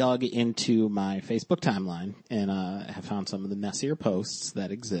 I have dug into my Facebook timeline and, have found some of the messier posts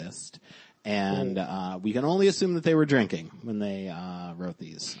that exist. And, we can only assume that they were drinking when they, wrote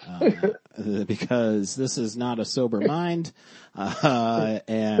these, because this is not a sober mind,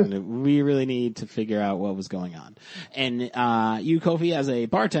 and we really need to figure out what was going on. And, you, Kofi, as a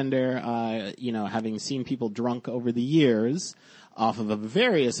bartender, having seen people drunk over the years off of a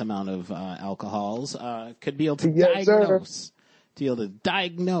various amount of, alcohols, could be able to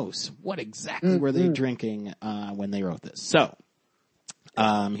diagnose what exactly were they drinking, when they wrote this. So,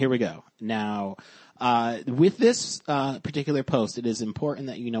 here we go. Now, with this, particular post, it is important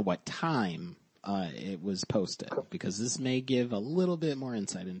that you know what time, it was posted, because this may give a little bit more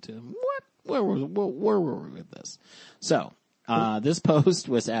insight into where were we with this. So, this post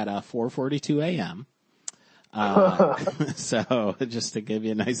was at, 4:42 a.m. So just to give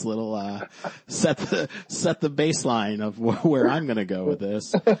you a nice little, set the baseline of where I'm going to go with this.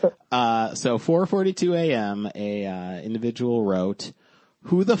 So 4:42 a.m., a, individual wrote,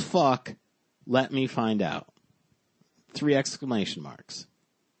 "Who the fuck let me find out?" 3 exclamation marks.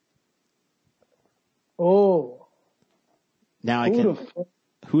 Oh. Now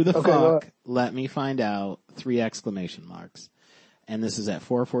who the fuck let me find out? 3 exclamation marks. And this is at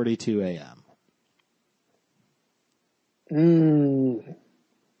 4:42 a.m. Who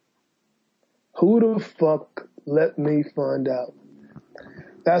the fuck let me find out?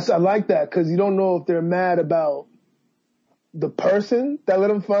 I like that, because you don't know if they're mad about the person that let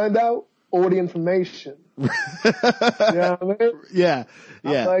them find out or the information. You know what I mean? Yeah.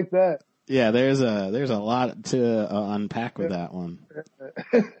 I like that. Yeah, there's a lot to unpack with that one.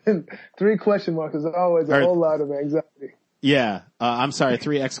 3 question marks is always a whole lot of anxiety. Yeah, I'm sorry,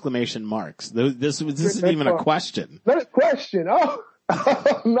 3 exclamation marks. This isn't even a question. Not a question. Oh,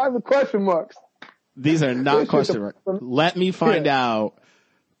 not the question marks. These are not question marks. Let me find out.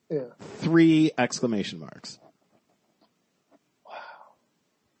 Yeah. 3 exclamation marks. Wow.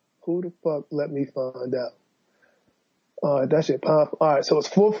 Who the fuck let me find out? All right, that shit powerful. All right, so it's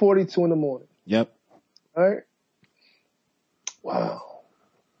 4:42 in the morning. Yep. All right. Wow.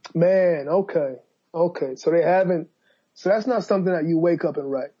 Man, okay. So that's not something that you wake up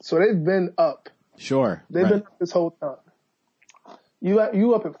and write. So they've been up. Sure. They've been up this whole time. You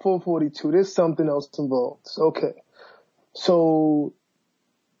up at 4:42. There's something else involved. Okay. So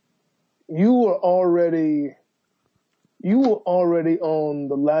you were already on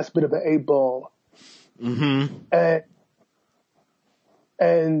the last bit of an 8-ball. Mm-hmm.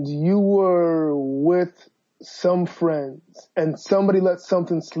 And you were with some friends and somebody let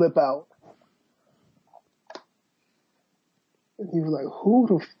something slip out. And you were like, who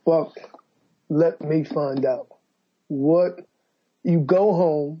the fuck let me find out? What? You go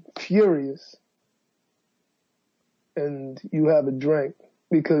home furious and you have a drink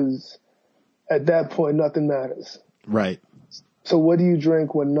because at that point nothing matters. Right. So what do you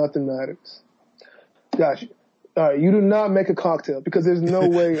drink when nothing matters? Gotcha. All right, you do not make a cocktail because there's no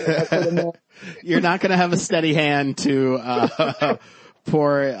way. You're not going to have a steady hand to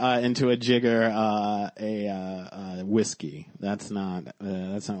pour into a jigger a whiskey. That's not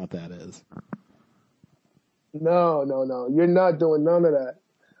what that is. No. You're not doing none of that.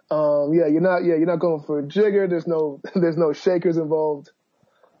 You're not going for a jigger. There's no shakers involved.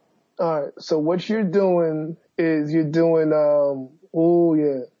 All right. So what you're doing is you're doing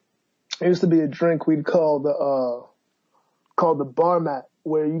there used to be a drink we'd call the bar mat,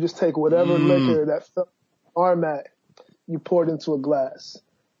 where you just take whatever liquor that bar mat, you pour it into a glass.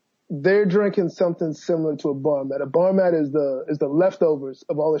 They're drinking something similar to a bar mat. A bar mat is the leftovers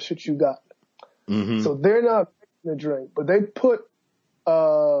of all the shit you got. Mm-hmm. So they're not making a drink, but they put,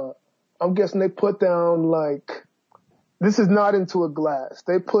 I'm guessing they put down like, this is not into a glass.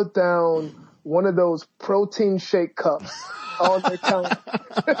 They put down one of those protein shake cups on their counter.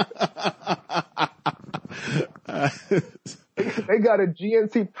 They got a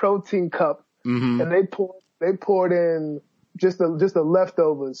GNC protein cup, and they poured in just the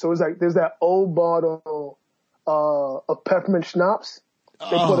leftovers. So it's like there's that old bottle of peppermint schnapps.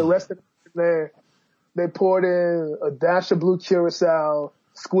 They put the rest of it in there. They poured in a dash of blue curacao,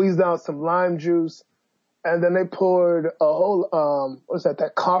 squeezed out some lime juice, and then they poured a whole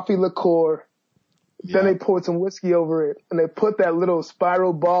that coffee liqueur. Yeah. Then they poured some whiskey over it, and they put that little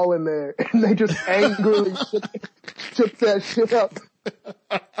spiral ball in there, and they just angrily shook that shit up.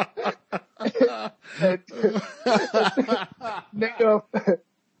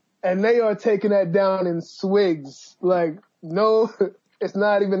 and they are taking that down in swigs. Like, no, it's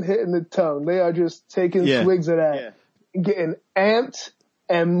not even hitting the tongue. They are just taking swigs of that, getting amped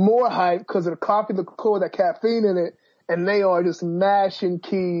and more hype because of the coffee liqueur, that caffeine in it, and they are just mashing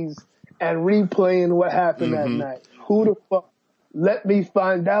keys and replaying what happened that night. Who the fuck let me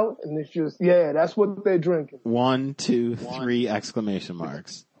find out? And it's just, that's what they're drinking. 1, 2, 3 exclamation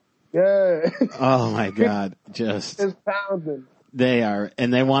marks. Yeah. Oh my God. Just. It's pounding. They are,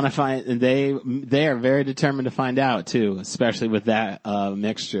 and they want to find, and they are very determined to find out too, especially with that,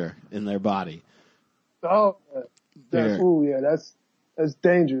 mixture in their body. Oh, that's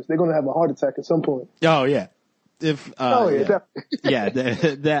dangerous. They're going to have a heart attack at some point. Oh yeah. That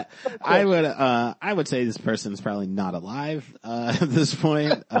I would say this person's probably not alive at this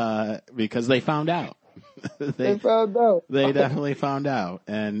point because they found out. They found out. They definitely found out,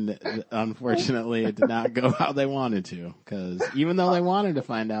 and unfortunately, it did not go how they wanted to. Because even though they wanted to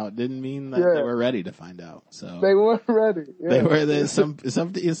find out, didn't mean that they were ready to find out. So they weren't ready. Yeah. They were.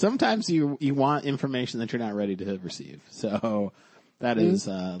 Sometimes you want information that you're not ready to receive. So. That is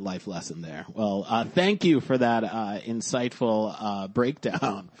a life lesson there. Well, thank you for that insightful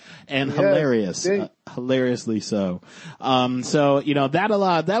breakdown and hilarious, hilariously so.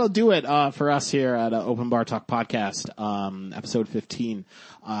 That'll do it for us here at Open Bar Talk Podcast, episode 15.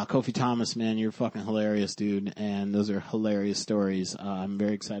 Kofi Thomas, man, you're fucking hilarious, dude, and those are hilarious stories. I'm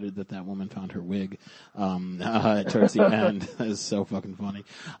very excited that woman found her wig towards the end. That is so fucking funny.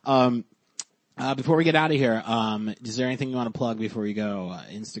 Before we get out of here, is there anything you want to plug before you go?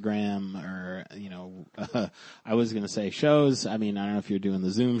 Instagram or, I was going to say shows. I mean, I don't know if you're doing the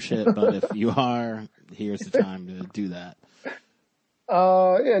Zoom shit, but if you are, here's the time to do that.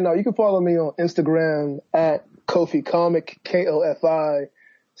 You can follow me on Instagram at Kofi Comic, KOFI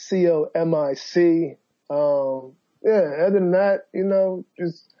COMIC. Other than that,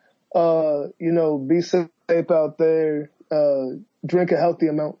 be safe out there, drink a healthy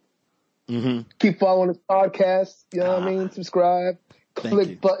amount. Mm-hmm. Keep following this podcast. You know what I mean? Subscribe,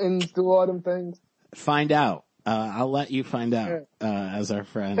 click buttons, do all them things. Find out. I'll let you find out, as our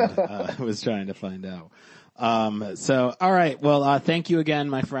friend was trying to find out. So, all right. Well, thank you again,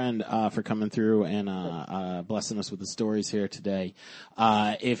 my friend, for coming through and, blessing us with the stories here today.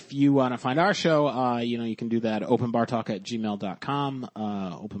 If you want to find our show, you can do that openbartalk@gmail.com,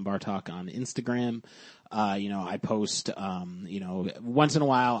 openbartalk on Instagram. I post, once in a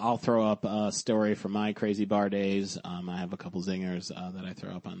while I'll throw up a story from my crazy bar days. I have a couple zingers, that I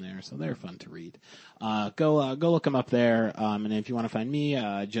throw up on there, so they're fun to read. Go look them up there. And if you want to find me,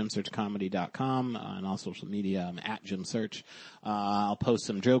 jimsearchcomedy.com, on all social media, I'm at jimsearch. I'll post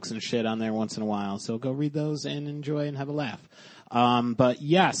some jokes and shit on there once in a while, so go read those and enjoy and have a laugh. But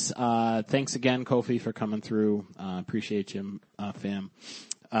yes, thanks again, Kofi, for coming through. Appreciate you, fam.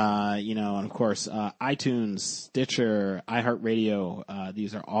 And of course, iTunes, Stitcher, iHeartRadio,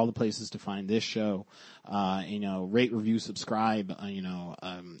 these are all the places to find this show. Rate, review, subscribe,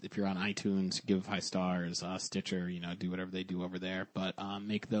 if you're on iTunes, give 5 stars, Stitcher, do whatever they do over there, but,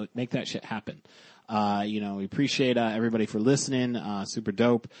 make that shit happen. We appreciate, everybody for listening, super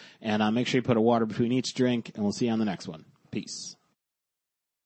dope, and, make sure you put a water between each drink, and we'll see you on the next one. Peace.